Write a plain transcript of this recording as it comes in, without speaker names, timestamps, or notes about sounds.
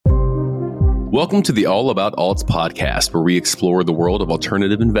Welcome to the All About Alts podcast, where we explore the world of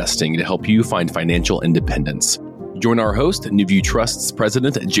alternative investing to help you find financial independence. Join our host, NewView Trust's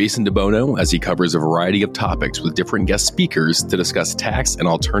president, Jason DeBono, as he covers a variety of topics with different guest speakers to discuss tax and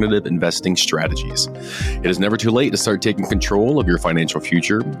alternative investing strategies. It is never too late to start taking control of your financial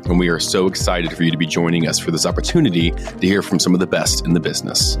future, and we are so excited for you to be joining us for this opportunity to hear from some of the best in the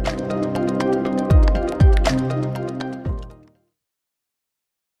business.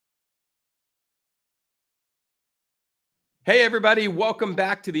 Hey, everybody. Welcome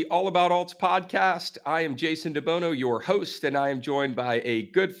back to the All About Alts podcast. I am Jason DeBono, your host, and I am joined by a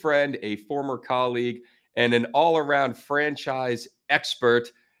good friend, a former colleague, and an all-around franchise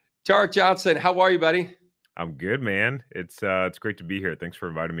expert, Tarek Johnson. How are you, buddy? I'm good, man. It's great to be here. Thanks for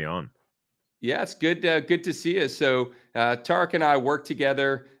inviting me on. Yeah, it's good to see you. So Tarek and I worked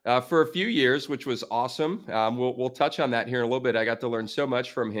together for a few years, which was awesome. We'll touch on that here in a little bit. I got to learn so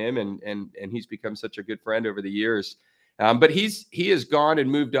much from him, and he's become such a good friend over the years. But he has gone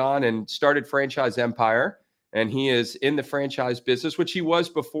and moved on and started Franchise Empire, and he is in the franchise business, which he was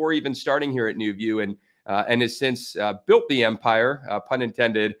before even starting here at NewView, and has since built the empire, pun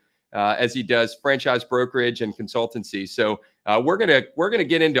intended, as he does franchise brokerage and consultancy. So we're gonna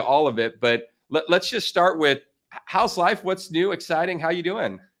get into all of it, but let's just start with how's life? What's new, exciting? How you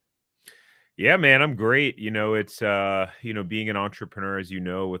doing? Yeah, man, I'm great. It's being an entrepreneur, as you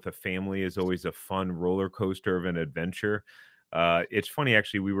know, with a family is always a fun roller coaster of an adventure. It's funny,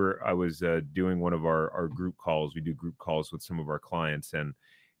 actually. I was doing one of our group calls. We do group calls with some of our clients, and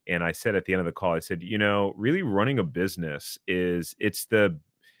I said at the end of the call, I said, really running a business it's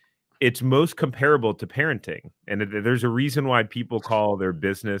most comparable to parenting, and there's a reason why people call their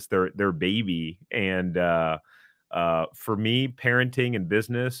business their baby. And for me, parenting and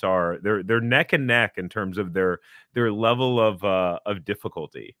business they're neck and neck in terms of their level of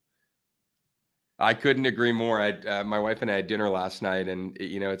difficulty. I couldn't agree more. My wife and I had dinner last night, and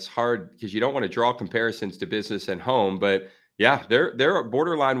it's hard because you don't want to draw comparisons to business and home, but yeah, they're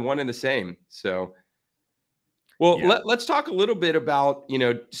borderline one and the same. So, well, Yeah. let's talk a little bit about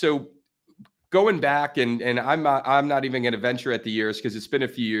so going back, and I'm not even going to venture at the years because it's been a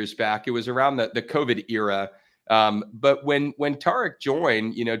few years back. It was around the COVID era. But when Tarek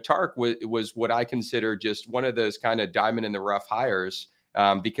joined, Tarek was what I consider just one of those kind of diamond in the rough hires,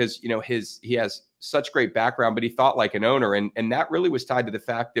 because he has such great background, but he thought like an owner, and that really was tied to the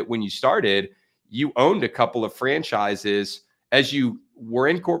fact that when you started, you owned a couple of franchises as you were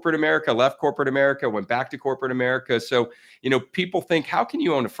in corporate America, left corporate America, went back to corporate America. So people think, how can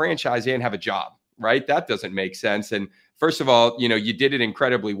you own a franchise and have a job, right? That doesn't make sense. And first of all, you did it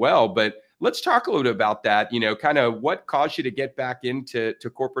incredibly well, but let's talk a little bit about that, kind of what caused you to get back into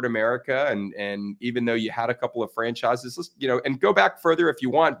corporate America. And even though you had a couple of franchises, and go back further if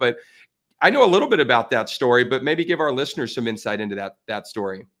you want, but I know a little bit about that story, but maybe give our listeners some insight into that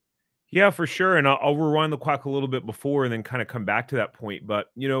story. Yeah, for sure. And I'll rewind the clock a little bit before and then kind of come back to that point. But,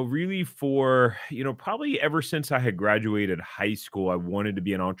 really for, probably ever since I had graduated high school, I wanted to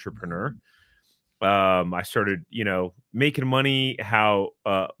be an entrepreneur. I started, making money how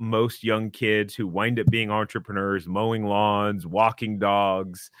most young kids who wind up being entrepreneurs, mowing lawns, walking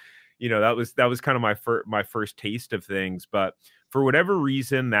dogs, that was kind of my first taste of things. But for whatever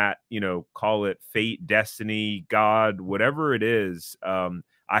reason that, call it fate, destiny, God, whatever it is,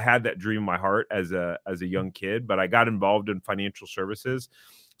 I had that dream in my heart as a young kid, but I got involved in financial services.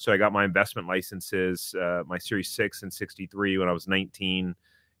 So I got my investment licenses, my Series 6 and 63 when I was 19,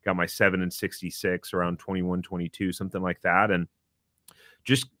 got my 7 and 66 around 21, 22, something like that. And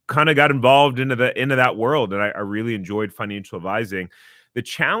just kind of got involved into that world. And I really enjoyed financial advising. The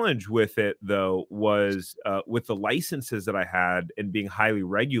challenge with it, though, was with the licenses that I had and being highly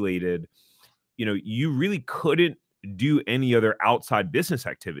regulated, you really couldn't do any other outside business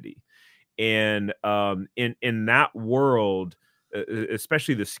activity. And in that world,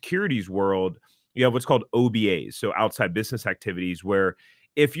 especially the securities world, you have what's called OBAs, so outside business activities, where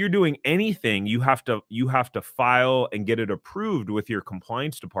if you're doing anything, you have to file and get it approved with your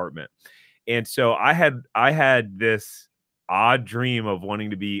compliance department. And so I had this odd dream of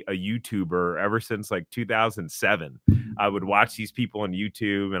wanting to be a YouTuber ever since like 2007. I would watch these people on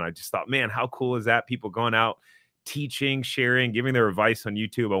YouTube, and I just thought, man, how cool is that? People going out teaching, sharing, giving their advice on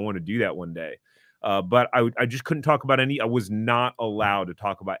YouTube. I want to do that one day. But I just couldn't talk about I was not allowed to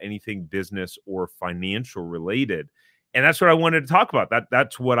talk about anything business or financial related. And that's what I wanted to talk about.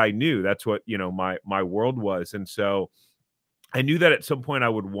 That's what I knew. That's what, my world was. And so I knew that at some point I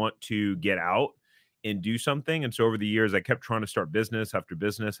would want to get out and do something. And so over the years, I kept trying to start business after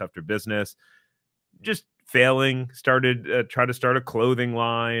business after business, just failing. Tried to start a clothing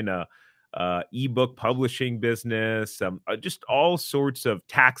line. ebook publishing business, just all sorts of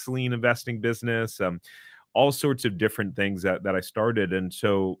tax lien investing business, all sorts of different things that I started. And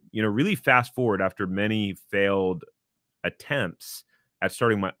so, really fast forward after many failed attempts at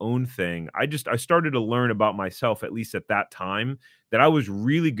starting my own thing, I started to learn about myself, at least at that time, that I was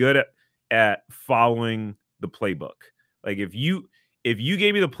really good at following the playbook. Like if you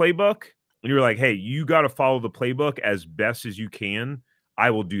gave me the playbook and you were like, hey, you got to follow the playbook as best as you can, I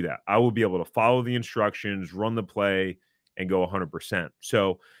will do that. I will be able to follow the instructions, run the play, and go 100%.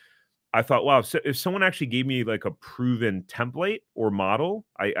 So I thought, wow, so if someone actually gave me like a proven template or model,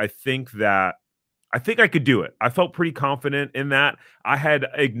 I think I could do it. I felt pretty confident in that. I had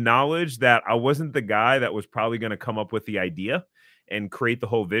acknowledged that I wasn't the guy that was probably going to come up with the idea and create the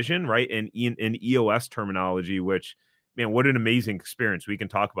whole vision, right? And in EOS terminology, which, man, what an amazing experience. We can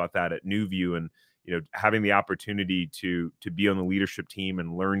talk about that at NewView, and having the opportunity to be on the leadership team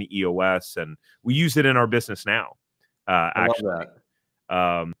and learn EOS, and we use it in our business now. Actually,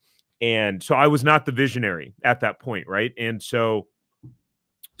 and so I was not the visionary at that point, right? And so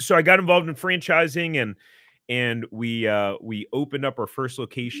I got involved in franchising, and we opened up our first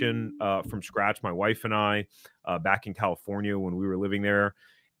location from scratch, my wife and I, back in California when we were living there,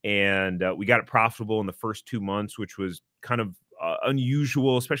 and we got it profitable in the first 2 months, which was kind of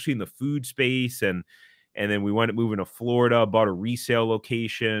unusual, especially in the food space. And then we went moving to Florida, bought a resale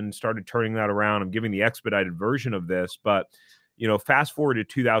location, started turning that around. I'm giving the expedited version of this, but fast forward to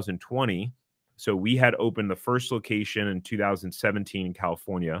 2020. So we had opened the first location in 2017 in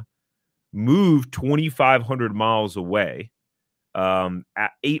California, moved 2,500 miles away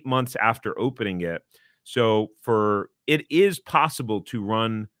at 8 months after opening it. So it is possible to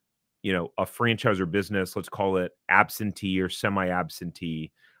run, a franchise or business, let's call it absentee or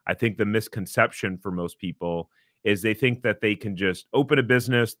semi-absentee. I think the misconception for most people is they think that they can just open a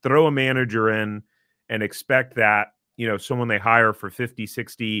business, throw a manager in, and expect that, someone they hire for 50,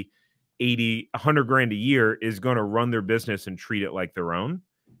 60, 80, 100 grand a year is going to run their business and treat it like their own.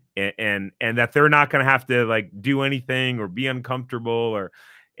 And that they're not going to have to like do anything or be uncomfortable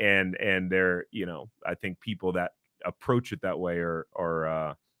and they're, I think people that approach it that way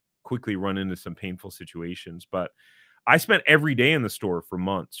are quickly run into some painful situations. But I spent every day in the store for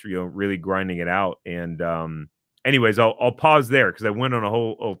months, really grinding it out. And anyways, I'll pause there because I went on a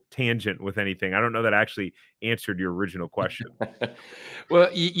whole tangent with anything. I don't know that I actually answered your original question. Well,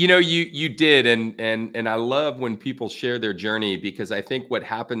 you did, and I love when people share their journey, because I think what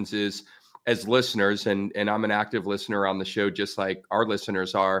happens is, as listeners, and I'm an active listener on the show, just like our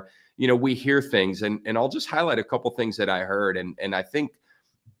listeners are, we hear things, and I'll just highlight a couple things that I heard, and I think,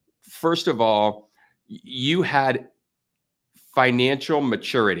 first of all, you had financial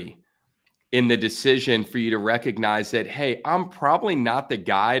maturity in the decision for you to recognize that, hey, I'm probably not the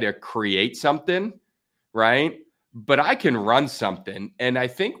guy to create something, right? But I can run something. And I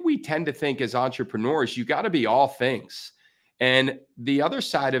think we tend to think as entrepreneurs, you got to be all things. And the other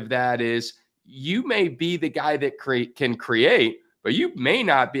side of that is you may be the guy that can create, but you may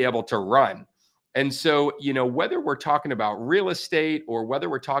not be able to run. And so, whether we're talking about real estate or whether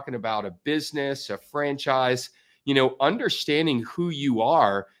we're talking about a business, a franchise, understanding who you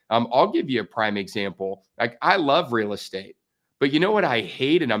are. I'll give you a prime example. Like, I love real estate, but you know what I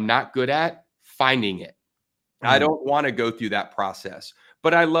hate and I'm not good at? Finding it. I don't want to go through that process,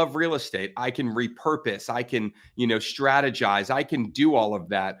 but I love real estate. I can repurpose, I can, strategize, I can do all of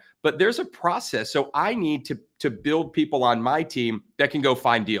that, but there's a process. So I need to build people on my team that can go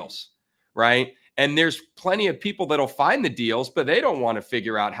find deals, right? And there's plenty of people that'll find the deals, but they don't want to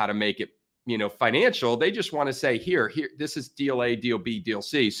figure out how to make it, financial. They just want to say, here, this is deal A, deal B, deal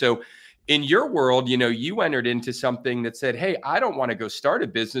C. So in your world, you entered into something that said, hey, I don't want to go start a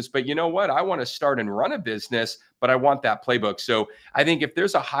business, but you know what? I want to start and run a business, but I want that playbook. So I think if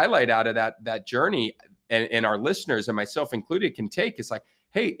there's a highlight out of that journey, and our listeners and myself included can take, it's like,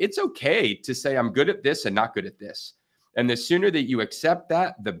 hey, it's okay to say I'm good at this and not good at this. And the sooner that you accept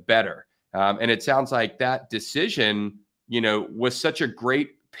that, the better. And it sounds like that decision, was such a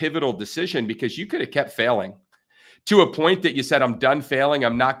great pivotal decision, because you could have kept failing to a point that you said, I'm done failing,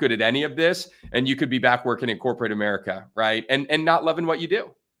 I'm not good at any of this. And you could be back working in corporate America, right? And not loving what you do.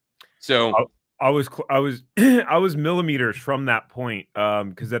 So I was I was millimeters from that point.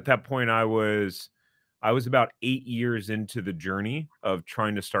 Because at that point I was about 8 years into the journey of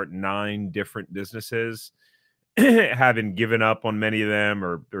trying to start 9 different businesses, having given up on many of them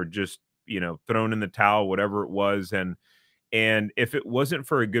or just, thrown in the towel, whatever it was. And if it wasn't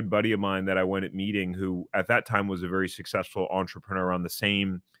for a good buddy of mine that I went at meeting, who at that time was a very successful entrepreneur on the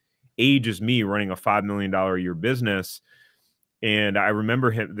same age as me, running a $5 million a year business, And I remember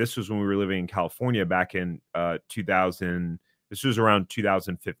him, this was when we were living in California back in 2000, this was around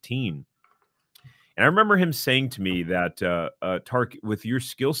 2015. And I remember him saying to me that, Tark, with your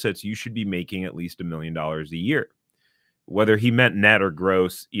skill sets, you should be making at least $1 million a year. Whether he meant net or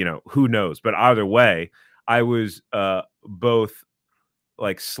gross, who knows? But either way, I was both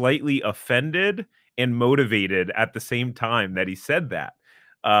like slightly offended and motivated at the same time that he said that.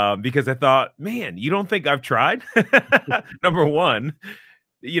 Because I thought, man, you don't think I've tried? Number one.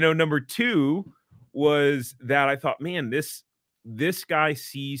 Number two was that I thought, man, this guy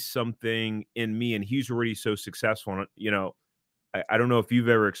sees something in me and he's already so successful. I don't know if you've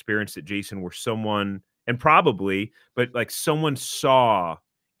ever experienced it, Jason, where someone, and probably, but like someone saw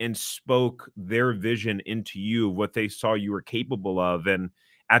and spoke their vision into you, what they saw you were capable of. And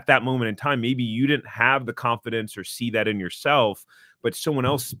at that moment in time, maybe you didn't have the confidence or see that in yourself, but someone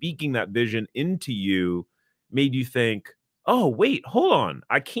else speaking that vision into you made you think, oh, wait, hold on,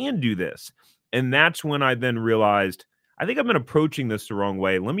 I can do this. And that's when I then realized, I think I've been approaching this the wrong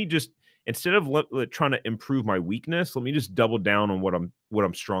way. Let me just, instead of trying to improve my weakness, let me just double down on what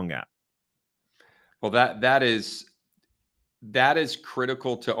I'm strong at. Well, that is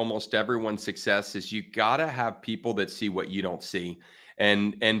critical to almost everyone's success. Is you got to have people that see what you don't see.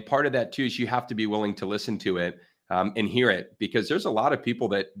 And part of that too is you have to be willing to listen to it and hear it, because there's a lot of people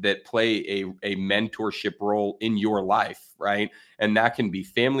that play a mentorship role in your life, right? And that can be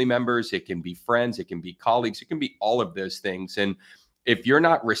family members, it can be friends, it can be colleagues, it can be all of those things. And if you're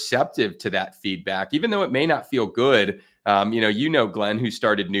not receptive to that feedback, even though it may not feel good, Glenn, who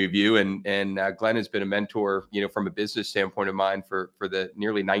started NewView, and Glenn has been a mentor, from a business standpoint of mine for the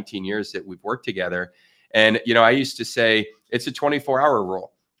nearly 19 years that we've worked together. And, I used to say it's a 24-hour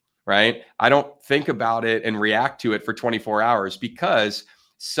rule, right? I don't think about it and react to it for 24 hours, because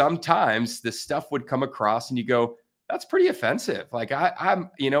sometimes the stuff would come across and you go, that's pretty offensive. Like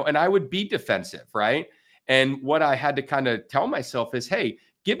I'm, and I would be defensive, right? And what I had to kind of tell myself is, hey,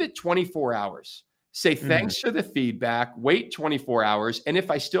 give it 24 hours. Say thanks for the feedback, wait 24 hours. And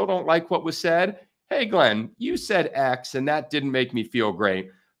if I still don't like what was said, hey, Glenn, you said X and that didn't make me feel great.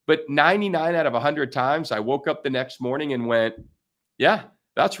 But 99 out of 100 times, I woke up the next morning and went, yeah,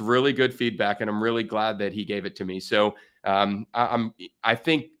 that's really good feedback. And I'm really glad that he gave it to me. So I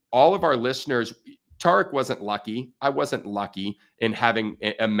think all of our listeners, Tarek wasn't lucky. I wasn't lucky in having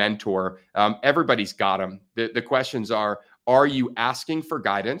a mentor. Everybody's got them. The questions are you asking for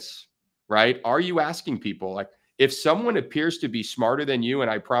guidance? Right? Are you asking people, like, if someone appears to be smarter than you,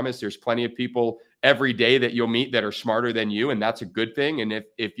 and I promise there's plenty of people every day that you'll meet that are smarter than you, and that's a good thing. And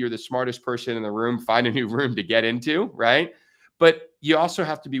if you're the smartest person in the room, find a new room to get into, right? But you also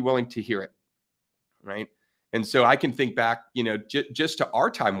have to be willing to hear it, right? And so I can think back, just to our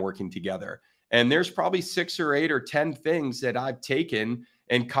time working together, and there's probably 6 or 8 or 10 things that I've taken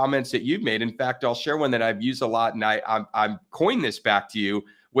and comments that you've made. In fact, I'll share one that I've used a lot, and I'm coined this back to you,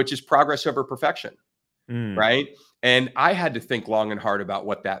 which is progress over perfection, right? And I had to think long and hard about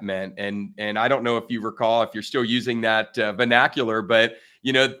what that meant. And I don't know if you recall, if you're still using that vernacular, but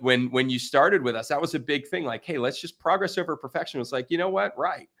when you started with us, that was a big thing. Like, hey, let's just progress over perfection. It was like, you know what?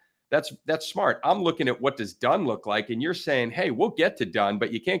 Right. That's smart. I'm looking at what does done look like. And you're saying, hey, we'll get to done,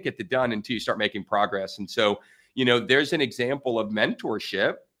 but you can't get to done until you start making progress. And so, there's an example of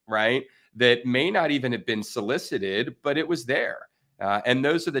mentorship, right? That may not even have been solicited, but it was there. And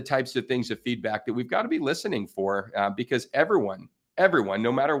those are the types of things of feedback that we've got to be listening for, because everyone,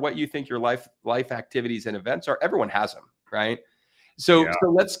 no matter what you think your life activities and events are, everyone has them, right? So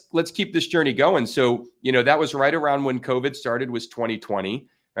let's keep this journey going. So, that was right around when COVID started, was 2020,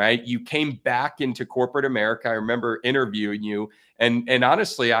 right? You came back into corporate America. I remember interviewing you, and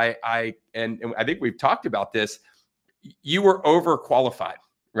honestly, I think we've talked about this. You were overqualified,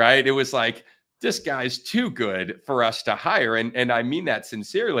 right? It was like, this guy's too good for us to hire. And I mean that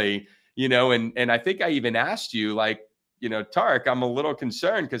sincerely, and I think I even asked you, like, Tarek, I'm a little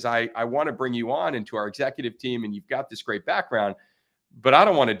concerned because I want to bring you on into our executive team, and you've got this great background, but I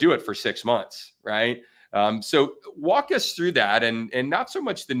don't want to do it for 6 months. Right. So walk us through that, and not so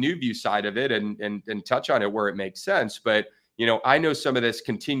much the NewView side of it, and touch on it where it makes sense. But, I know some of this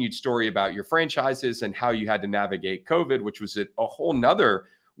continued story about your franchises and how you had to navigate COVID, which was a whole nother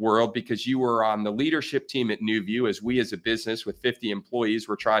world, because you were on the leadership team at NewView, as we as a business with 50 employees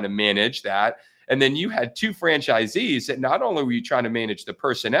were trying to manage that. And then you had 2 franchisees that not only were you trying to manage the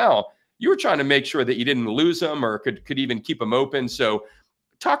personnel, you were trying to make sure that you didn't lose them or could even keep them open. So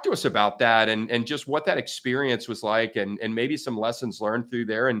talk to us about that, and just what that experience was like, and maybe some lessons learned through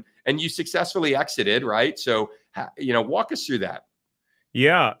there, and you successfully exited, right? So, walk us through that.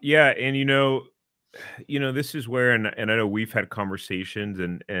 Yeah. And, this is where, and I know we've had conversations,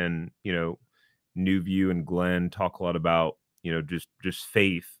 and New View and Glenn talk a lot about, just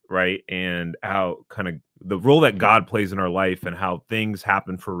faith, right? And how kind of the role that God plays in our life and how things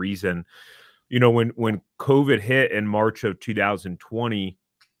happen for a reason. When COVID hit in March of 2020,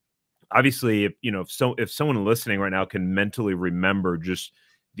 obviously, if someone listening right now can mentally remember just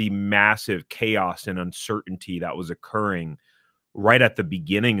the massive chaos and uncertainty that was occurring right at the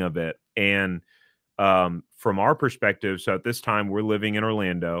beginning of it. And from our perspective, so at this time we're living in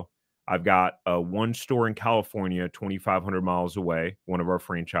Orlando. I've got one store in California, 2,500 miles away, one of our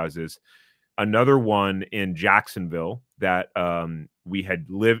franchises. Another one in Jacksonville that we had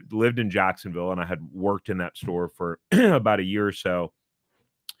lived in Jacksonville, and I had worked in that store for about a year or so.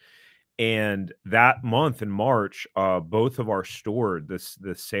 And that month in March, both of our store,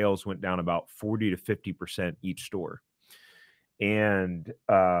 the sales went down about 40 to 50% each store. And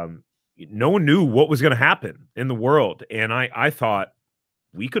no one knew what was going to happen in the world. And I thought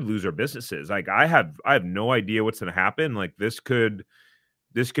we could lose our businesses. Like I have no idea what's going to happen. Like this could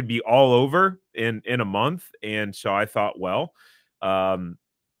be all over in a month. And so I thought, well,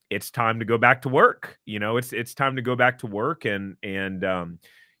 it's time to go back to work. It's time to go back to work. And I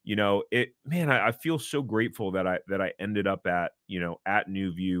feel so grateful that I ended up at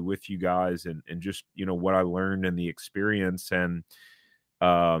New View with you guys and just, what I learned and the experience. And,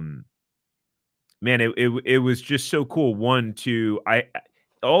 it was just so cool.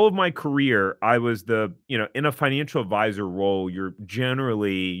 All of my career, I was in a financial advisor role. Your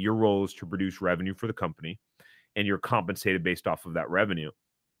role is to produce revenue for the company, and you're compensated based off of that revenue.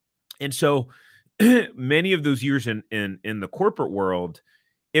 And so many of those years in the corporate world,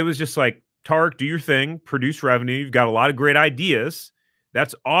 it was just like, Tarek, do your thing, produce revenue. You've got a lot of great ideas.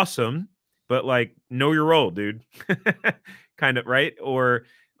 That's awesome. But like, know your role, dude. Kind of, right? Or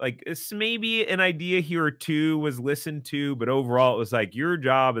like, it's maybe an idea here or two was listened to, but overall it was like, your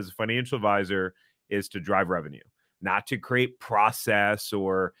job as a financial advisor is to drive revenue, not to create process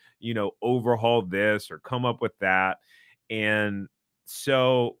or, overhaul this or come up with that. And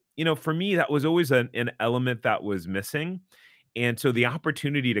so, for me, that was always an element that was missing. And so the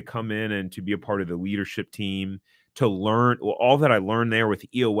opportunity to come in and to be a part of the leadership team, to learn all that I learned there with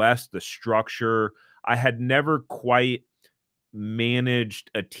EOS, the structure, I had never quite managed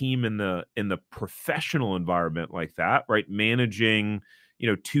a team in the professional environment like that, right? Managing,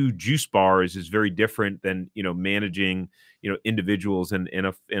 2 juice bars is very different than, managing, individuals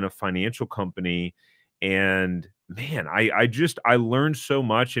in a financial company. And man, I learned so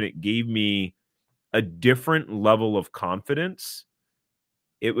much, and it gave me a different level of confidence.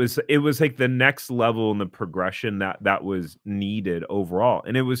 It was like the next level in the progression that was needed overall.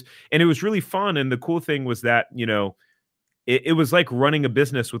 And it was really fun. And the cool thing was that, it was like running a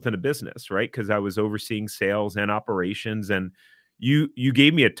business within a business, right? Because I was overseeing sales and operations, and you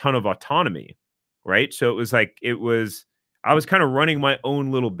gave me a ton of autonomy, right? So it was like, I was kind of running my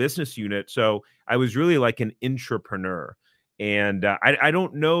own little business unit. So I was really like an intrapreneur. And I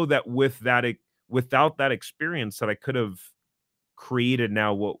don't know that without that experience that I could have created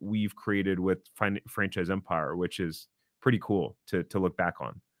now what we've created with Franchise Empire, which is pretty cool to look back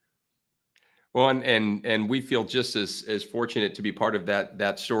on. Well, and we feel just as fortunate to be part of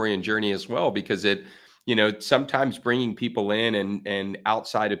that story and journey as well, because it, sometimes bringing people in and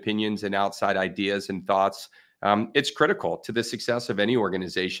outside opinions and outside ideas and thoughts, it's critical to the success of any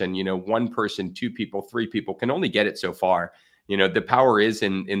organization. One person, 2 people, 3 people can only get it so far. The power is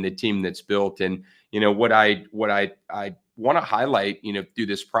in the team that's built. And, what I want to highlight, through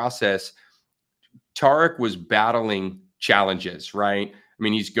this process, Tarek was battling challenges, right? I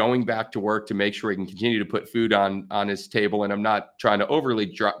mean, he's going back to work to make sure he can continue to put food on his table. And I'm not trying to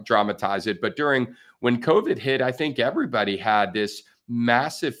overly dramatize it, but when COVID hit, I think everybody had this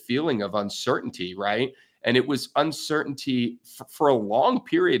massive feeling of uncertainty, right? And it was uncertainty for a long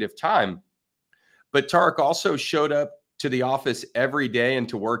period of time. But Tarek also showed up to the office every day and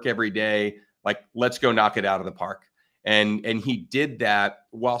to work every day, like, let's go knock it out of the park. And he did that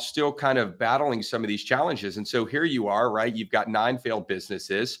while still kind of battling some of these challenges. And so here you are, right? You've got 9 failed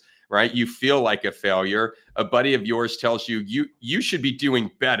businesses, right? You feel like a failure. A buddy of yours tells you should be doing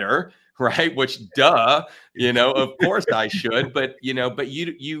better, right? Which, duh, of course I should. But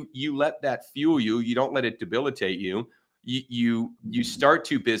you let that fuel you. You don't let it debilitate you. You start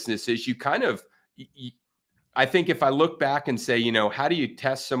 2 businesses. You kind of. I think if I look back and say, how do you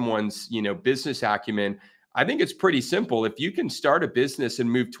test someone's, business acumen? I think it's pretty simple. If you can start a business and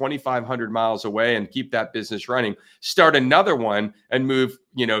move 2,500 miles away and keep that business running, start another one and move,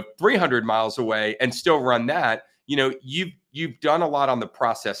 300 miles away and still run that, you've done a lot on the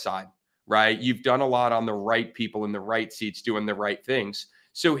process side, right? You've done a lot on the right people in the right seats doing the right things.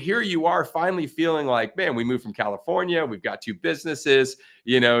 So here you are finally feeling like, man, we moved from California. We've got 2 businesses.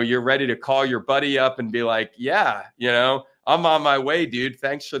 You're ready to call your buddy up and be like, yeah, I'm on my way, dude.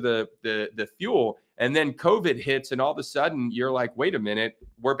 Thanks for the fuel. And then COVID hits, and all of a sudden you're like, wait a minute,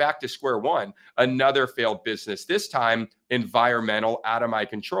 we're back to square one. Another failed business, this time environmental, out of my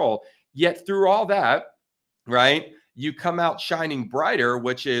control. Yet through all that, right, you come out shining brighter,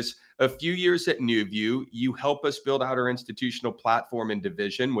 which is a few years at NewView. You help us build out our institutional platform and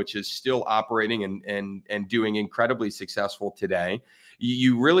division, which is still operating and doing incredibly successful today.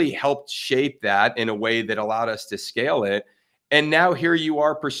 You really helped shape that in a way that allowed us to scale it. And now here you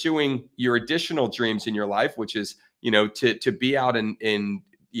are pursuing your additional dreams in your life, which is, to be out in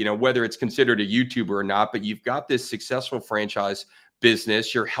whether it's considered a YouTuber or not, but you've got this successful franchise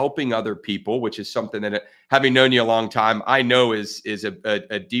business. You're helping other people, which is something that, having known you a long time, I know is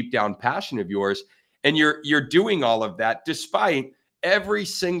a deep down passion of yours. And you're doing all of that despite every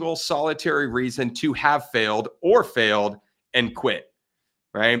single solitary reason to have failed and quit,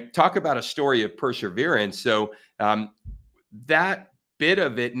 right? Talk about a story of perseverance. So that bit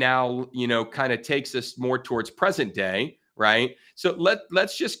of it now, kind of takes us more towards present day, right? So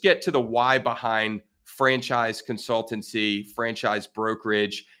let's just get to the why behind franchise consultancy, franchise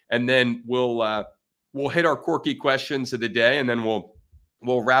brokerage, and then we'll hit our quirky questions of the day, and then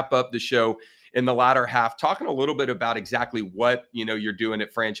we'll wrap up the show in the latter half, talking a little bit about exactly what you're doing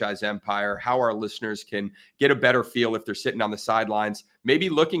at Franchise Empire, how our listeners can get a better feel if they're sitting on the sidelines, maybe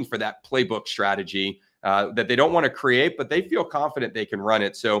looking for that playbook strategy that they don't want to create, but they feel confident they can run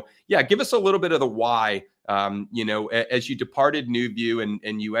it. So yeah, give us a little bit of the why. As you departed NewView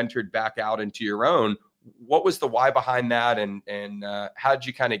and you entered back out into your own, what was the why behind that, and how did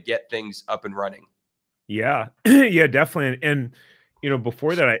you kind of get things up and running? Yeah, yeah, definitely. And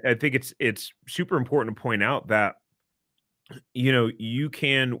before that, I think it's super important to point out that you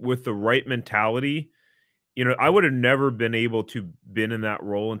can, with the right mentality, I would have never been able to been in that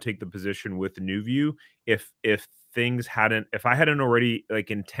role and take the position with NewView if I hadn't already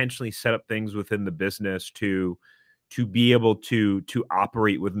intentionally set up things within the business to be able to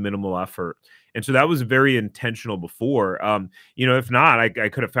operate with minimal effort. And so that was very intentional before. If not, I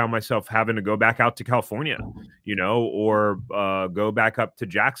could have found myself having to go back out to California, or go back up to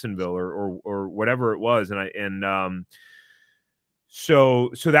Jacksonville or whatever it was. So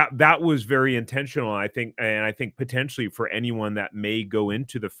that was very intentional. I think potentially for anyone that may go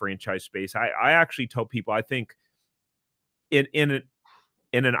into the franchise space, I actually tell people, I think in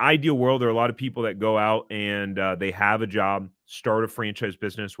an ideal world, there are a lot of people that go out and they have a job, start a franchise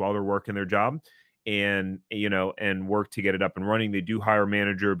business while they're working their job, and work to get it up and running. They do hire a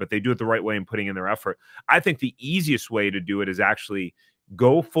manager, but they do it the right way and putting in their effort. I think the easiest way to do it is actually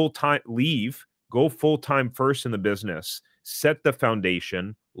go full-time first in the business, set the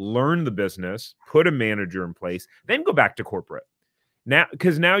foundation, learn the business, put a manager in place, then go back to corporate. Now,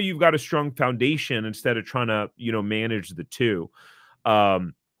 because now you've got a strong foundation instead of trying to, manage the two.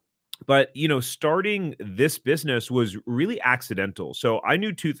 But starting this business was really accidental. So I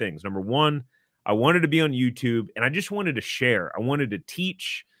knew 2 things. Number one, I wanted to be on YouTube, and I just wanted to share. I wanted to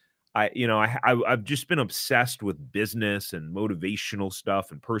teach. I've just been obsessed with business and motivational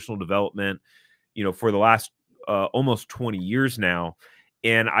stuff and personal development, for the last almost 20 years now.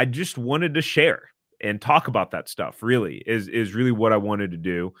 And I just wanted to share and talk about that stuff. Really is really what I wanted to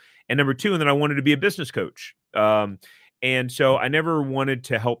do. And number 2, and then I wanted to be a business coach. And so I never wanted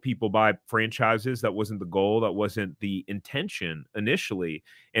to help people buy franchises. That wasn't the goal. That wasn't the intention initially.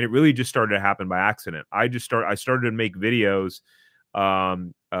 And it really just started to happen by accident. I started to make videos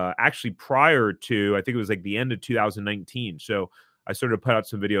actually prior to, I think it was like the end of 2019. So I started to put out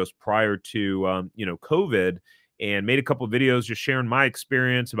some videos prior to, COVID, and made a couple of videos just sharing my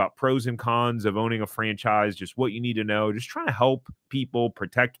experience about pros and cons of owning a franchise, just what you need to know, just trying to help people,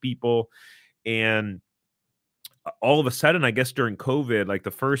 protect people. And all of a sudden, I guess during COVID, like the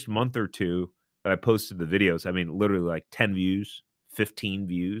first month or 2 that I posted the videos, I mean, literally like 10 views, 15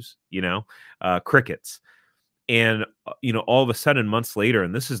 views, crickets. And, all of a sudden months later,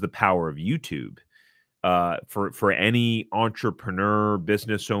 and this is the power of YouTube, for any entrepreneur,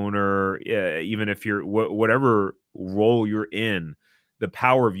 business owner, even if you're whatever role you're in, the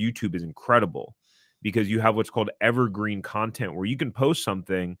power of YouTube is incredible, because you have what's called evergreen content, where you can post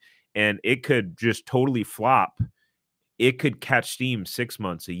something and it could just totally flop. It could catch steam 6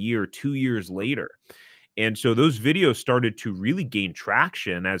 months, a year, 2 years later. And so those videos started to really gain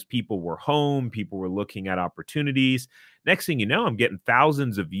traction as people were home, people were looking at opportunities. Next thing you know, I'm getting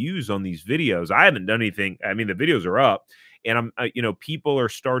thousands of views on these videos. I haven't done anything. I mean, the videos are up, And I'm, people are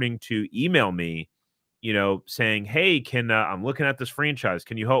starting to email me, saying, hey, I'm looking at this franchise.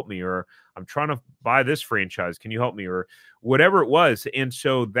 Can you help me? Or I'm trying to buy this franchise. Can you help me? Or whatever it was. And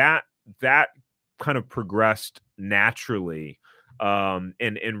so that kind of progressed naturally,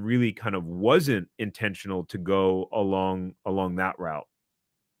 and really kind of wasn't intentional to go along that route.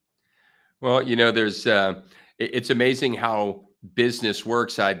 Well, there's it's amazing how business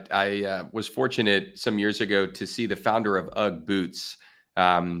works. I was fortunate some years ago to see the founder of UGG Boots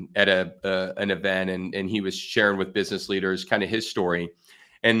at an event, and he was sharing with business leaders kind of his story,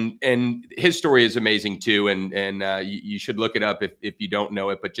 and his story is amazing too. And you should look it up if you don't know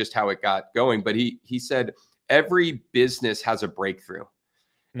it, but just how it got going. But he said every business has a breakthrough.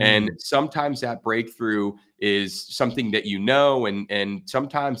 And sometimes that breakthrough is something that and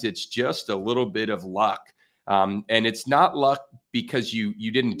sometimes it's just a little bit of luck. And it's not luck because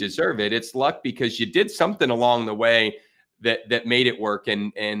you didn't deserve it. It's luck because you did something along the way that made it work.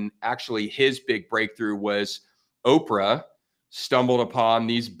 And actually his big breakthrough was Oprah stumbled upon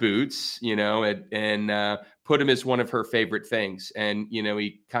these boots, and put them as one of her favorite things. And,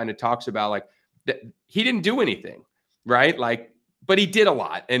 he kind of talks about like that he didn't do anything, right? But he did a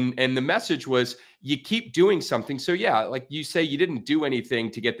lot. And the message was you keep doing something. So yeah, like you say, you didn't do anything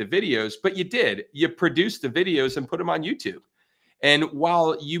to get the videos, but you did. You produced the videos and put them on YouTube. And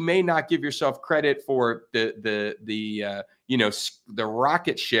while you may not give yourself credit for the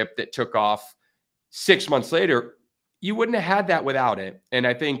rocket ship that took off 6 months later, you wouldn't have had that without it. And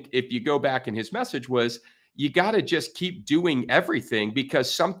I think if you go back, and his message was, you got to just keep doing everything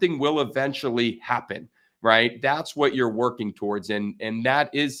because something will eventually happen. Right? That's what you're working towards. And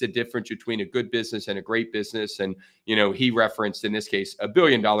that is the difference between a good business and a great business. And, he referenced in this case, $1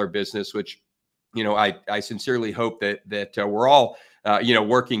 billion business, which, I sincerely hope that we're all,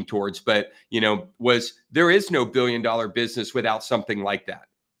 working towards, but, there is no $1 billion business without something like that.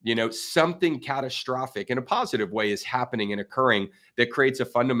 Something catastrophic in a positive way is happening and occurring that creates a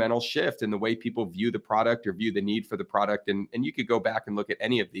fundamental shift in the way people view the product or view the need for the product. And you could go back and look at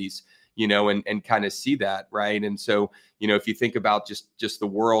any of these, and kind of see that. Right. And so, if you think about just the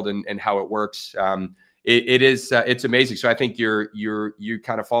world and how it works, it's amazing. So I think you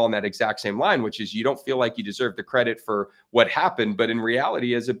kind of fall in that exact same line, which is you don't feel like you deserve the credit for what happened. But in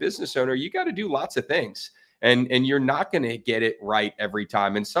reality, as a business owner, you got to do lots of things. And you're not going to get it right every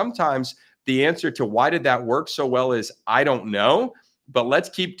time. And sometimes the answer to why did that work so well is, I don't know, but let's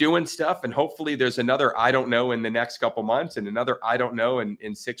keep doing stuff. And hopefully there's another I don't know in the next couple months and another I don't know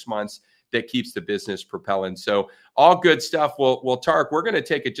in 6 months that keeps the business propelling. So all good stuff. Well, Tarek, we're going to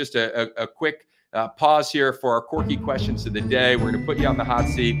take just a quick pause here for our quirky questions of the day. We're going to put you on the hot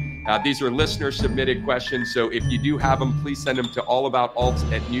seat. These are listener submitted questions. So if you do have them, please send them to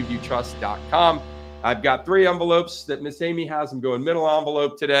allaboutalts@newviewtrust.com. I've got 3 envelopes that Miss Amy has. I'm going middle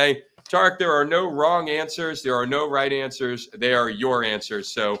envelope today. Tarek, there are no wrong answers. There are no right answers. They are your answers.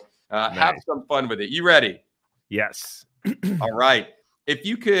 So have some fun with it. You ready? Yes. All right. If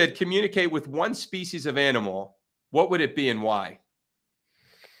you could communicate with one species of animal, what would it be and why?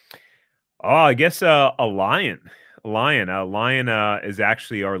 Oh, I guess a lion. A lion is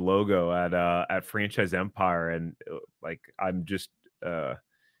actually our logo at Franchise Empire. And I'm just I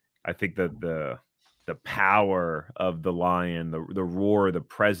think that the power of the lion, the roar, the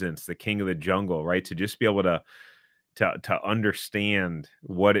presence, the king of the jungle, right? To just be able to understand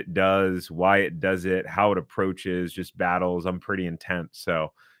what it does, why it does it, how it approaches just battles. I'm pretty intense.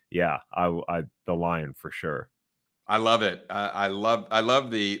 So yeah, I the lion for sure. I love it. I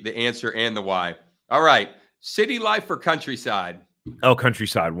love the answer and the why. All right. City life or countryside? Oh,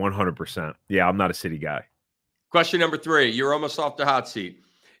 countryside, 100%. Yeah, I'm not a city guy. Question number 3. You're almost off the hot seat.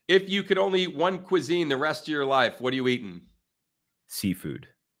 If you could only eat one cuisine the rest of your life, what are you eating? Seafood.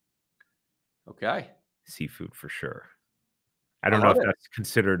 Okay. Seafood for sure. I don't know if that's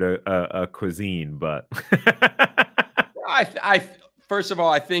considered a cuisine, but First of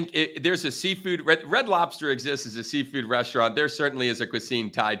all, I think there's a seafood. Red Lobster exists as a seafood restaurant. There certainly is a cuisine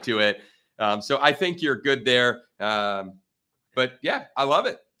tied to it. So I think you're good there. But yeah, I love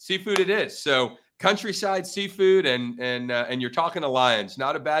it. Seafood it is. So countryside seafood and you're talking to lions.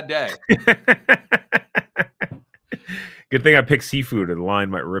 Not a bad day. Good thing I picked seafood, or the lion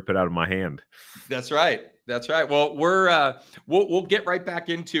might rip it out of my hand. That's right. Well, we'll get right back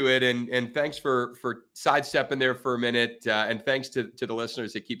into it, and thanks for sidestepping there for a minute, and thanks to the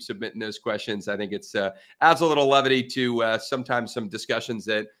listeners that keep submitting those questions. I think it's adds a little levity to sometimes some discussions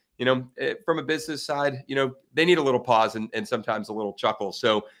that from a business side, they need a little pause and sometimes a little chuckle.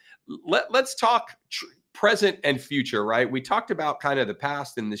 So let's talk present and future, right? We talked about kind of the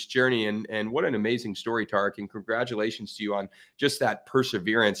past in this journey, and what an amazing story, Tarek, and congratulations to you on just that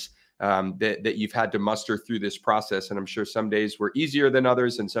perseverance that you've had to muster through this process. And I'm sure some days were easier than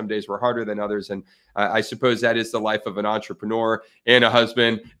others and some days were harder than others. And I suppose that is the life of an entrepreneur and a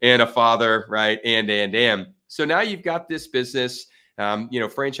husband and a father, right? And. So now you've got this business,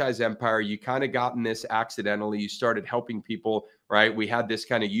 Franchise Empire. You kind of gotten this accidentally. You started helping people, right? We had this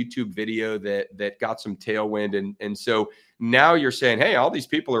kind of YouTube video that got some tailwind. And so now you're saying, hey, all these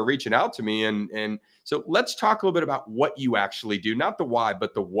people are reaching out to me. And so let's talk a little bit about what you actually do, not the why,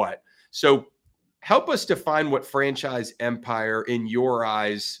 but the what. So help us define what Franchise Empire in your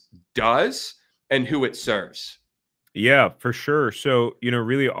eyes does and who it serves. Yeah, for sure. So,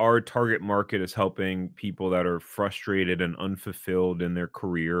 really our target market is helping people that are frustrated and unfulfilled in their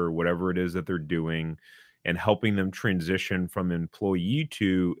career or whatever it is that they're doing, and helping them transition from employee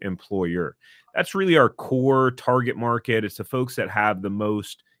to employer. That's really our core target market. It's the folks that have the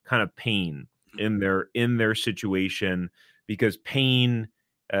most kind of pain in their situation, because pain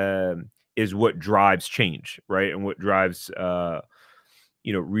is what drives change, right? And what drives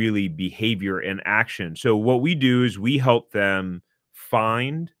really behavior and action. So what we do is we help them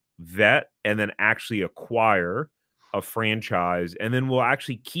find, vet, and then actually acquire a franchise, and then we'll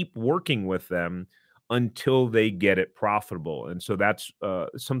actually keep working with them until they get it profitable. And so that's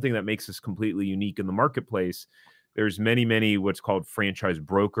something that makes us completely unique in the marketplace. There's many what's called franchise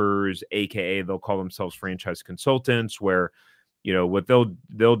brokers, aka they'll call themselves franchise consultants, where what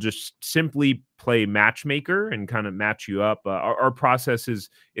they'll just simply play matchmaker and kind of match you up. Our process is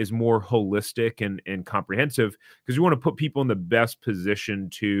more holistic and comprehensive, because we want to put people in the best position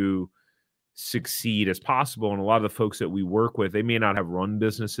to succeed as possible. And a lot of the folks that we work with, they may not have run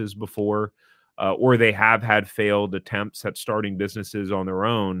businesses before, or they have had failed attempts at starting businesses on their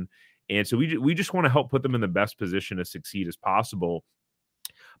own. And so we just want to help put them in the best position to succeed as possible.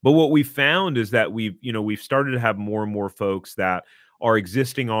 But what we found is that we've started to have more and more folks that are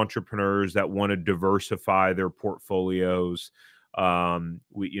existing entrepreneurs that want to diversify their portfolios.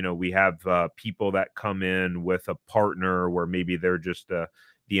 We have people that come in with a partner where maybe they're just the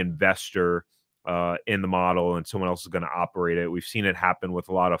investor in the model, and someone else is going to operate it. We've seen it happen with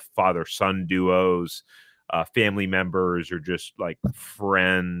a lot of father-son duos, family members, or just like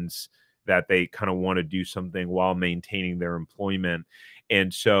friends that they kind of want to do something while maintaining their employment.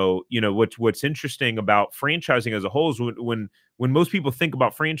 And so, what's interesting about franchising as a whole is when most people think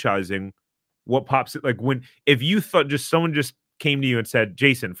about franchising, what pops it, like if you thought someone just came to you and said,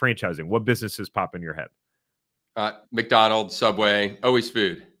 Jason, franchising, what businesses pop in your head? McDonald's, Subway, always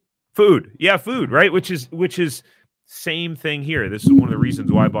food. Food. Yeah, food, right? Which is same thing here. This is one of the reasons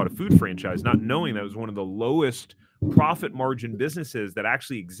why I bought a food franchise, not knowing that it was one of the lowest profit margin businesses that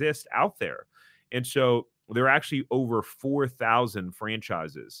actually exist out there. And so there are actually over 4,000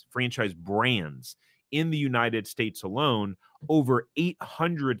 franchise brands in the United States alone, over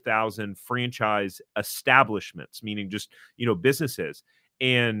 800,000 franchise establishments, meaning just, businesses.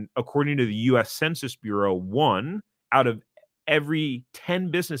 And according to the U.S. Census Bureau, 1 out of every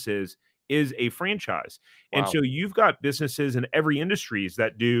 10 businesses is a franchise. Wow. And so you've got businesses in every industries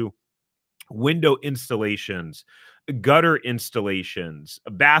that do window installations, gutter installations,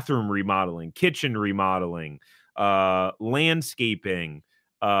 bathroom remodeling, kitchen remodeling, landscaping.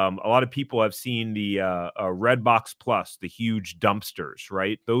 A lot of people have seen the Redbox Plus, the huge dumpsters,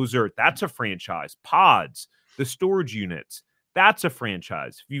 right? That's a franchise. Pods, the storage units, that's a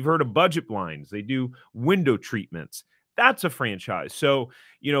franchise. If you've heard of Budget Blinds, they do window treatments. That's a franchise. So,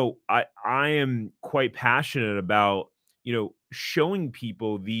 I am quite passionate about, showing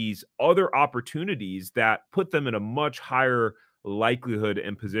people these other opportunities that put them in a much higher likelihood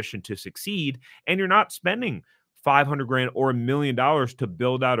and position to succeed. And you're not spending $500,000 or $1 million to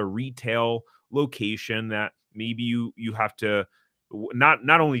build out a retail location that maybe you have to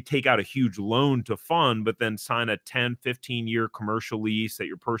not only take out a huge loan to fund, but then sign a 10, 15-year commercial lease that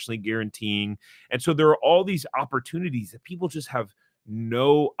you're personally guaranteeing. And so there are all these opportunities that people just have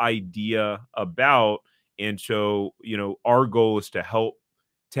no idea about. And so, our goal is to help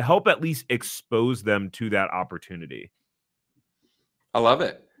at least expose them to that opportunity. I love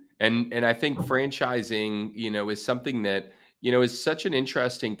it. And I think franchising, is something that, is such an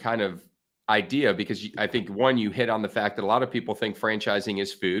interesting kind of idea, because I think you hit on the fact that a lot of people think franchising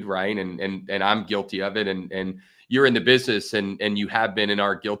is food, right? And I'm guilty of it. And you're in the business and you have been and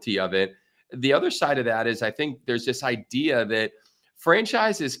are guilty of it. The other side of that is I think there's this idea that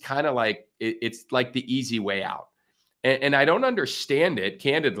franchise is kind of like, it's like the easy way out. And I don't understand it,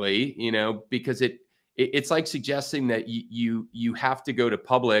 candidly, because it's like suggesting that you have to go to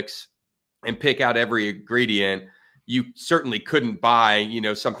Publix and pick out every ingredient, you certainly couldn't buy,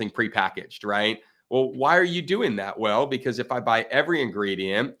 something prepackaged, right? Well, why are you doing that? Well, because if I buy every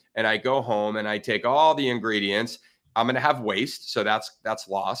ingredient and I go home and I take all the ingredients, I'm going to have waste. So that's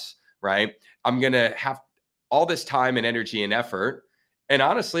loss, right? I'm going to have all this time and energy and effort. And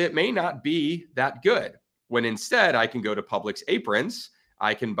honestly, it may not be that good. When instead I can go to Publix aprons,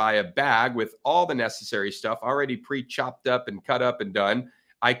 I can buy a bag with all the necessary stuff already pre-chopped up and cut up and done.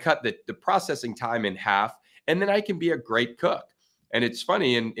 I cut the processing time in half, and then I can be a great cook. And it's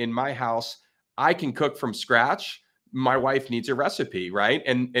funny, in my house, I can cook from scratch. My wife needs a recipe, right?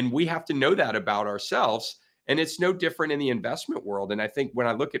 And we have to know that about ourselves. And it's no different in the investment world. And I think when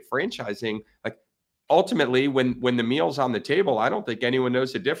I look at franchising, like ultimately when the meal's on the table, I don't think anyone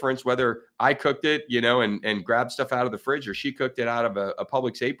knows the difference whether I cooked it, and grabbed stuff out of the fridge, or she cooked it out of a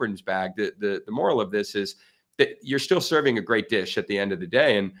Publix aprons bag. The moral of this is that you're still serving a great dish at the end of the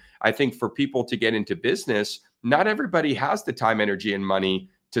day. And I think for people to get into business, not everybody has the time, energy, and money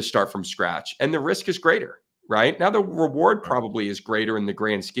to start from scratch. And the risk is greater, right? Now, the reward probably is greater in the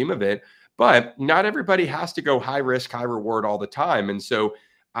grand scheme of it, but not everybody has to go high risk, high reward all the time. And so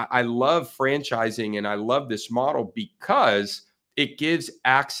I love franchising, and I love this model because it gives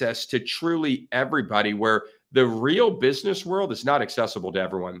access to truly everybody, where the real business world is not accessible to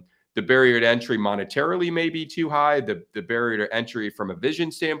everyone. The barrier to entry monetarily may be too high. The barrier to entry from a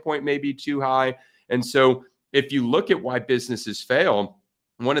vision standpoint may be too high. And so if you look at why businesses fail,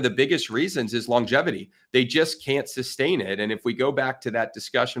 one of the biggest reasons is longevity. They just can't sustain it. And if we go back to that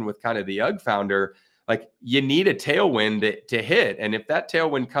discussion with kind of the UGG founder, like you need a tailwind to hit. And if that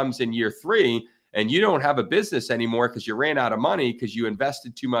tailwind comes in year 3 and you don't have a business anymore because you ran out of money because you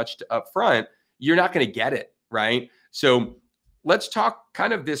invested too much up front, you're not going to get it, right? So let's talk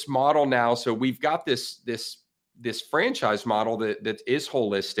kind of this model now. So we've got this franchise model that is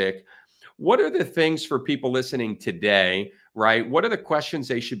holistic. What are the things for people listening today, right? What are the questions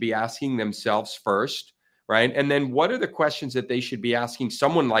they should be asking themselves first, right? And then what are the questions that they should be asking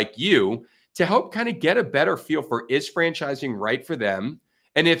someone like you to help kind of get a better feel for, is franchising right for them?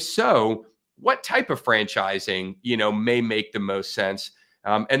 And if so, what type of franchising, may make the most sense?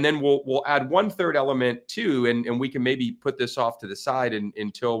 And then we'll add one third element too, and we can maybe put this off to the side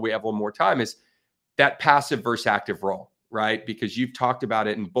until we have a little more time, is that passive versus active role, right? Because you've talked about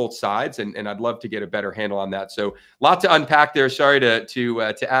it in both sides, and I'd love to get a better handle on that. So a lot to unpack there. Sorry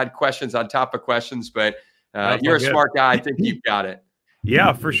to add questions on top of questions, but you're a smart guy. I think you've got it.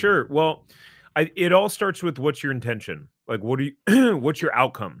 Yeah, for sure. Well, it all starts with, what's your intention? Like, what's your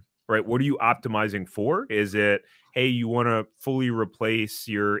outcome, right? What are you optimizing for? Is it, hey, you want to fully replace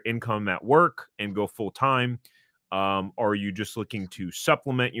your income at work and go full time? Are you just looking to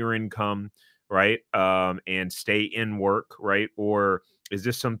supplement your income, right? And stay in work, right? Or is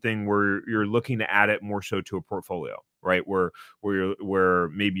this something where you're looking to add it more so to a portfolio, right? Where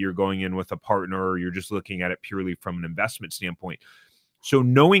maybe you're going in with a partner, or you're just looking at it purely from an investment standpoint. So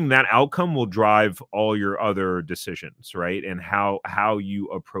knowing that outcome will drive all your other decisions, right? And how you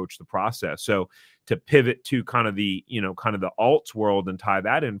approach the process. So to pivot to kind of the alts world and tie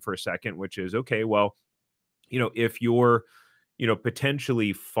that in for a second, which is, okay, well, if you're,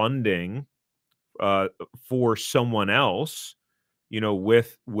 potentially funding for someone else,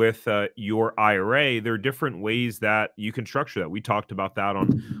 with your IRA, there are different ways that you can structure that. We talked about that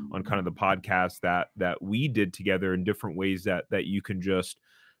on kind of the podcast that we did together, in different ways that you can just,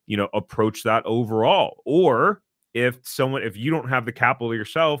 approach that overall. Or if you don't have the capital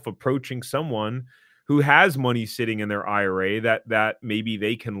yourself, approaching someone who has money sitting in their IRA that maybe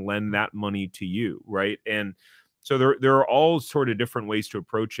they can lend that money to you, right? And so there are all sort of different ways to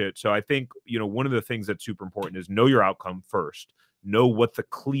approach it. So I think, one of the things that's super important is know your outcome first. Know what the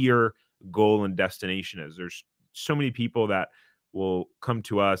clear goal and destination is. There's so many people that will come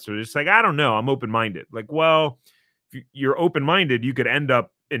to us. They're just like, I don't know, I'm open-minded. Like, well, if you're open-minded, you could end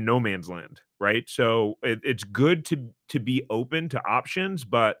up in no man's land, right? So it's good to be open to options,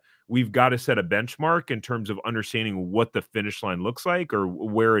 but we've got to set a benchmark in terms of understanding what the finish line looks like, or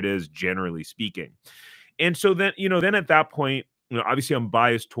where it is, generally speaking. And so then, then at that point, obviously I'm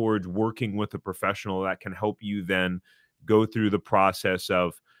biased towards working with a professional that can help you then go through the process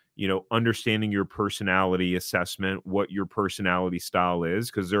of, understanding your personality assessment, what your personality style is,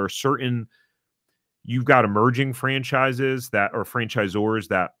 because there are you've got emerging franchises that are franchisors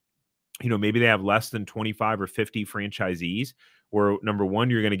that, maybe they have less than 25 or 50 franchisees, where number one,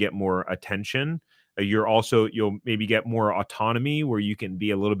 you're going to get more attention. You'll maybe get more autonomy, where you can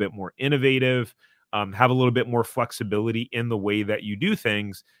be a little bit more innovative. have a little bit more flexibility in the way that you do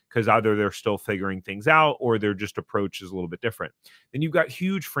things, because either they're still figuring things out or their just approach is a little bit different. Then you've got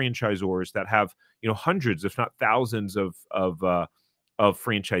huge franchisors that have, hundreds, if not thousands of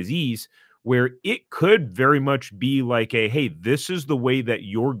franchisees, where it could very much be like hey, this is the way that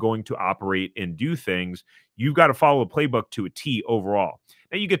you're going to operate and do things. You've got to follow a playbook to a T overall.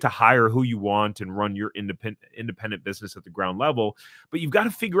 Now you get to hire who you want and run your independent business at the ground level, but you've got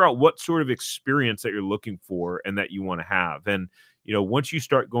to figure out what sort of experience that you're looking for and that you want to have. And, once you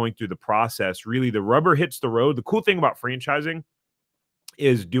start going through the process, really the rubber hits the road. The cool thing about franchising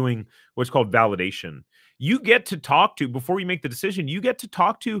is doing what's called validation. You get to talk to, before you make the decision, you get to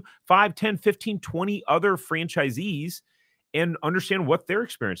talk to 5, 10, 15, 20 other franchisees and understand what their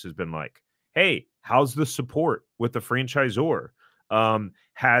experience has been like. Hey, how's the support with the franchisor?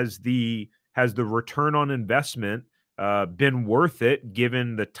 Has the return on investment been worth it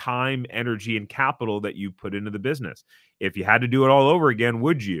given the time, energy, and capital that you put into the business? If you had to do it all over again,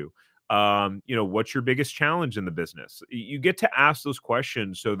 would you? What's your biggest challenge in the business? You get to ask those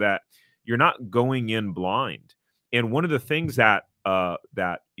questions so that you're not going in blind. And one of the things that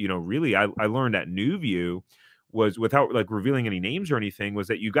really I learned at NewView was, without like revealing any names or anything, was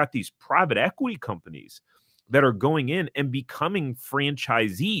that you got these private equity companies that are going in and becoming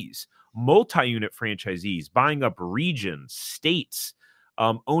franchisees, multi-unit franchisees, buying up regions, states,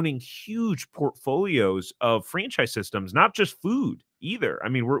 owning huge portfolios of franchise systems, not just food either. I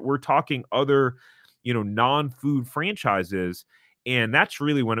mean, we're talking other, non-food franchises. And that's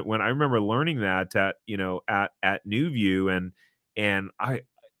really when I remember learning that at NewView, and I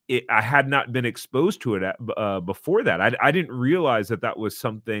had not been exposed to it before that. I didn't realize that was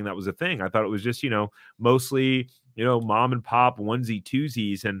something that was a thing. I thought it was just, mostly, mom and pop onesie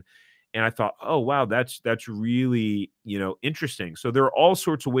twosies. And I thought, oh, wow, that's really, interesting. So there are all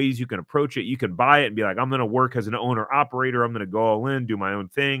sorts of ways you can approach it. You can buy it and be like, I'm going to work as an owner operator. I'm going to go all in, do my own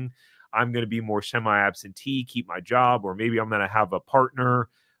thing. I'm going to be more semi-absentee, keep my job, or maybe I'm going to have a partner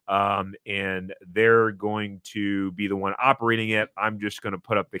and they're going to be the one operating it. I'm just going to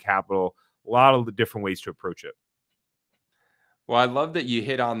put up the capital. A lot of the different ways to approach it. Well, I love that you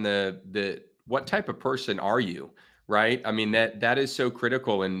hit on the what type of person are you, right? I mean, that is so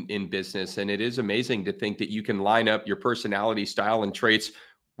critical in business. And it is amazing to think that you can line up your personality, style, and traits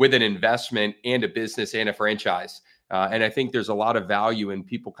with an investment and a business and a franchise. And I think there's a lot of value in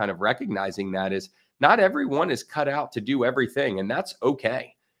people kind of recognizing that is not everyone is cut out to do everything, and that's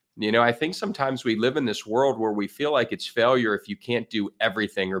okay. I think sometimes we live in this world where we feel like it's failure if you can't do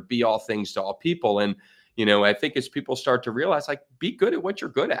everything or be all things to all people. And, I think as people start to realize, like, be good at what you're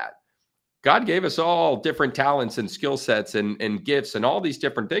good at. God gave us all different talents and skill sets and gifts and all these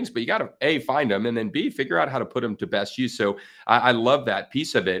different things, but you got to A, find them, and then B, figure out how to put them to best use. So I love that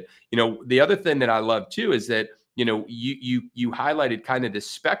piece of it. The other thing that I love too is that, you highlighted kind of this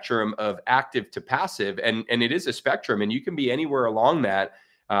spectrum of active to passive, and it is a spectrum, and you can be anywhere along that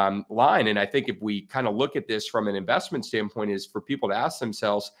line. And I think if we kind of look at this from an investment standpoint, is for people to ask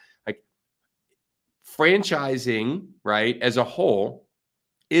themselves, like, franchising, right, as a whole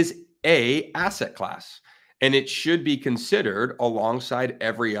is a asset class, and it should be considered alongside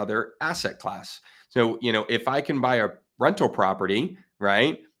every other asset class. So, if I can buy a rental property,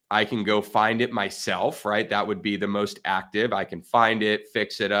 right, I can go find it myself, right? That would be the most active. I can find it,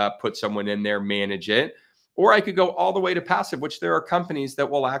 fix it up, put someone in there, manage it. Or I could go all the way to passive, which there are companies that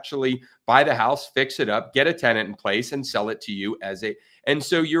will actually buy the house, fix it up, get a tenant in place, and sell it to you and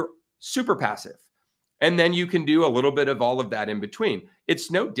so you're super passive. And then you can do a little bit of all of that in between. It's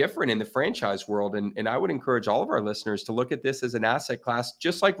no different in the franchise world. And I would encourage all of our listeners to look at this as an asset class,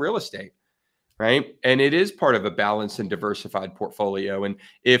 just like real estate. Right. And it is part of a balanced and diversified portfolio. And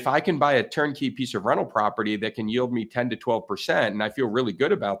if I can buy a turnkey piece of rental property that can yield me 10 to 12%, and I feel really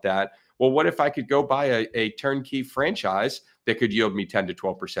good about that, well, what if I could go buy a turnkey franchise that could yield me 10 to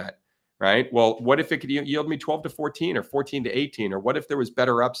 12%? Right. Well, what if it could yield me 12 to 14 or 14 to 18? Or what if there was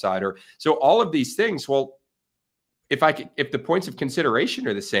better upside? Or so all of these things. Well, if the points of consideration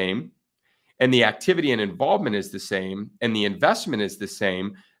are the same and the activity and involvement is the same and the investment is the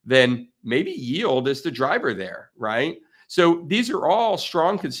same, then maybe yield is the driver there, right? So these are all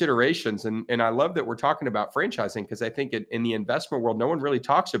strong considerations. And I love that we're talking about franchising, because I think in the investment world, no one really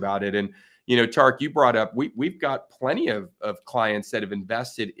talks about it. And, Tarek, you brought up, we've got plenty of clients that have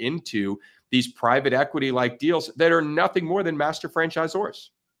invested into these private equity-like deals that are nothing more than master franchisors.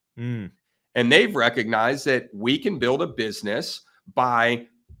 And they've recognized that we can build a business by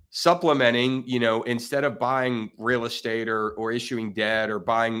supplementing, instead of buying real estate or issuing debt or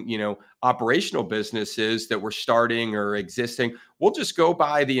buying, operational businesses that we're starting or existing, we'll just go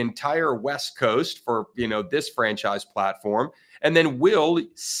buy the entire West Coast for, this franchise platform. And then we'll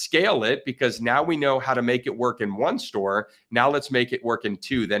scale it because now we know how to make it work in one store. Now let's make it work in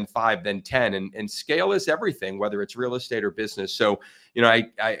 2, then 5, then 10. And scale is everything, whether it's real estate or business. So, I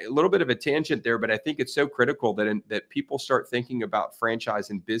a little bit of a tangent there, but I think it's so critical that people start thinking about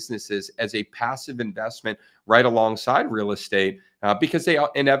franchise and businesses as a passive investment right alongside real estate, because they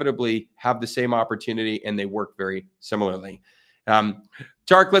inevitably have the same opportunity and they work very similarly.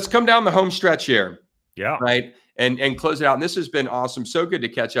 Tarek, let's come down the home stretch here. Yeah. Right. And close it out. And this has been awesome. So good to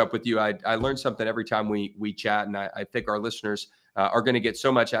catch up with you. I learned something every time we chat. And I think our listeners are going to get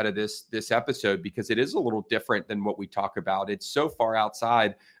so much out of this episode because it is a little different than what we talk about. It's so far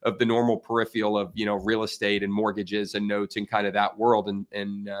outside of the normal peripheral of, real estate and mortgages and notes and kind of that world.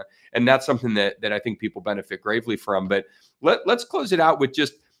 And that's something that I think people benefit greatly from. But let's close it out with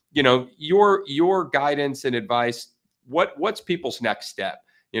just, your guidance and advice. What's people's next step?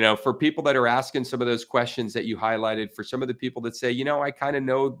 For people that are asking some of those questions that you highlighted, for some of the people that say, I kind of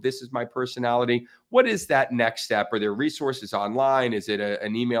know this is my personality. What is that next step? Are there resources online? Is it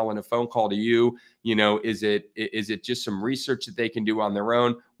an email and a phone call to you? Is it just some research that they can do on their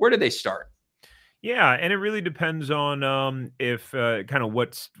own? Where do they start? Yeah, and it really depends on if kind of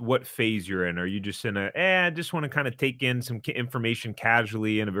what phase you're in. Are you just in I just want to kind of take in some information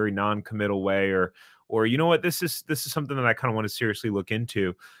casually in a very non-committal way, or this is something that I kind of want to seriously look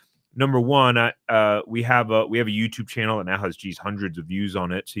into. Number one, we have a YouTube channel that now has hundreds of views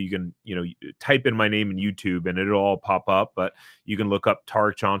on it. So you can type in my name in YouTube and it'll all pop up. But you can look up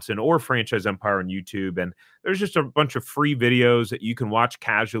Tarek Johnson or Franchise Empire on YouTube, and there's just a bunch of free videos that you can watch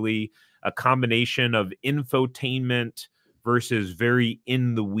casually. A combination of infotainment versus very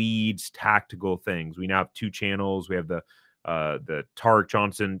in the weeds tactical things. We now have 2 channels. We have the Tarek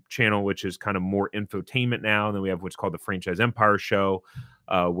Johnson channel, which is kind of more infotainment now. And then we have what's called the Franchise Empire Show,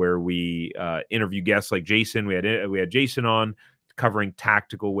 where we interview guests like Jason. We had Jason on covering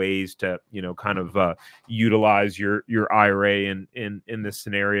tactical ways to kind of utilize your IRA in this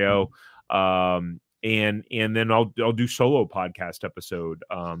scenario. And then I'll do solo podcast episode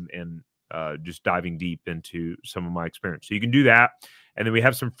and just diving deep into some of my experience. So you can do that. And then we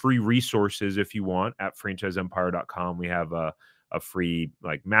have some free resources if you want at franchiseempire.com. We have a free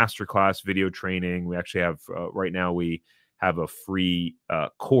masterclass video training. We actually have right now we have a free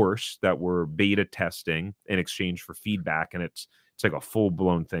course that we're beta testing in exchange for feedback. And it's like a full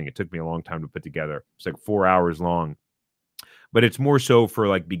blown thing. It took me a long time to put together. It's like 4 hours long, but it's more so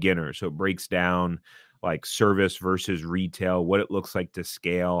for beginners. So it breaks down service versus retail, what it looks like to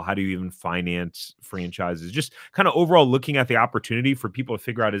scale, how do you even finance franchises, just kind of overall looking at the opportunity for people to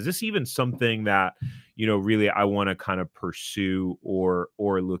figure out, is this even something that, really I want to kind of pursue or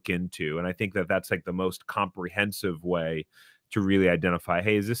look into? And I think that that's the most comprehensive way to really identify,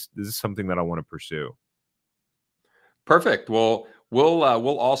 hey, is this something that I want to pursue? Perfect. Well, we'll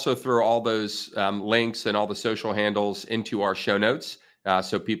also throw all those links and all the social handles into our show notes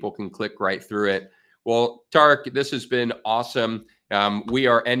so people can click right through it. Well, Tarek, this has been awesome. We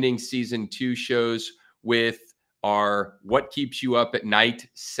are ending season 2 shows with our What Keeps You Up at Night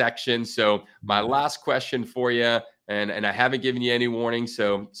section. So my last question for you, and I haven't given you any warning.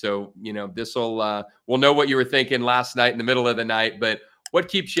 So this will we'll know what you were thinking last night in the middle of the night. But what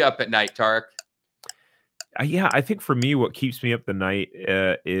keeps you up at night, Tarek? Yeah, I think for me, what keeps me up the night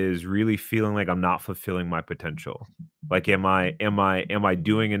is really feeling like I'm not fulfilling my potential. Am I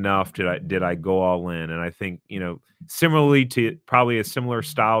doing enough? Did I go all in? And I think, similarly to probably a similar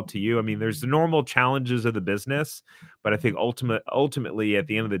style to you, I mean, there's the normal challenges of the business, but I think ultimately at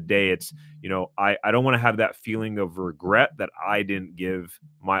the end of the day, it's, I don't want to have that feeling of regret that I didn't give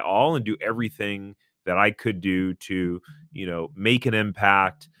my all and do everything that I could do to, make an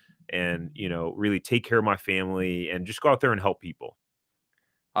impact and, really take care of my family and just go out there and help people.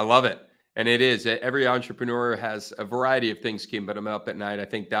 I love it. And it is. Every entrepreneur has a variety of things keeping them up at night. I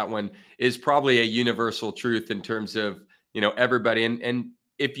think that one is probably a universal truth in terms of, everybody. And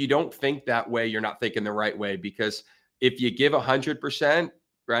if you don't think that way, you're not thinking the right way, because if you give 100%,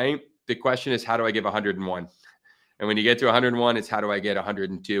 right, the question is, how do I give 101? And when you get to 101, it's how do I get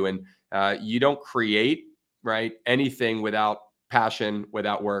 102? And you don't create, right, anything without passion,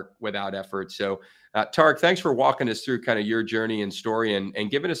 without work, without effort. So Tarek, thanks for walking us through kind of your journey and story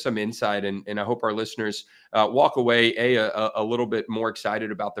and giving us some insight. And I hope our listeners walk away a little bit more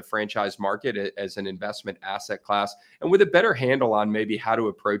excited about the franchise market as an investment asset class, and with a better handle on maybe how to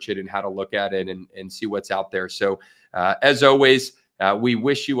approach it and how to look at it and see what's out there. So as always, We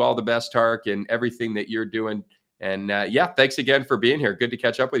wish you all the best, Tarek, and everything that you're doing. And thanks again for being here. Good to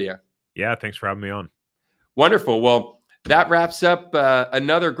catch up with you. Yeah, thanks for having me on. Wonderful. Well, that wraps up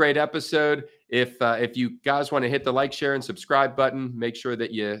another great episode. If you guys want to hit the like, share, and subscribe button, make sure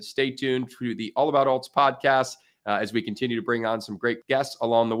that you stay tuned to the All About Alts podcast as we continue to bring on some great guests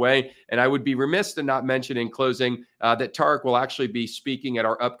along the way. And I would be remiss to not mention in closing that Tarek will actually be speaking at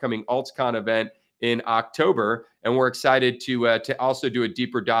our upcoming AltsCon event in October. And we're excited to also do a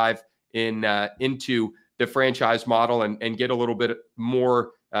deeper dive into the franchise model and get a little bit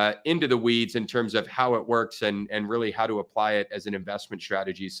more into the weeds in terms of how it works and really how to apply it as an investment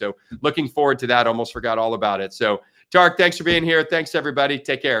strategy. So looking forward to that. Almost forgot all about it. So Tarek, thanks for being here. Thanks, everybody.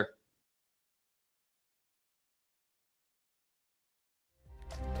 Take care.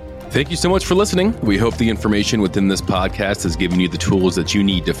 Thank you so much for listening. We hope the information within this podcast has given you the tools that you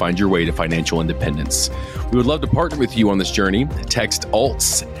need to find your way to financial independence. We would love to partner with you on this journey. Text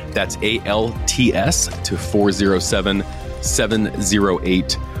ALTS, that's ALTS, to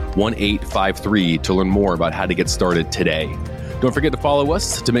 407-708-1853 to learn more about how to get started today. Don't forget to follow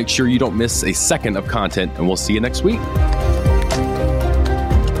us to make sure you don't miss a second of content, and we'll see you next week.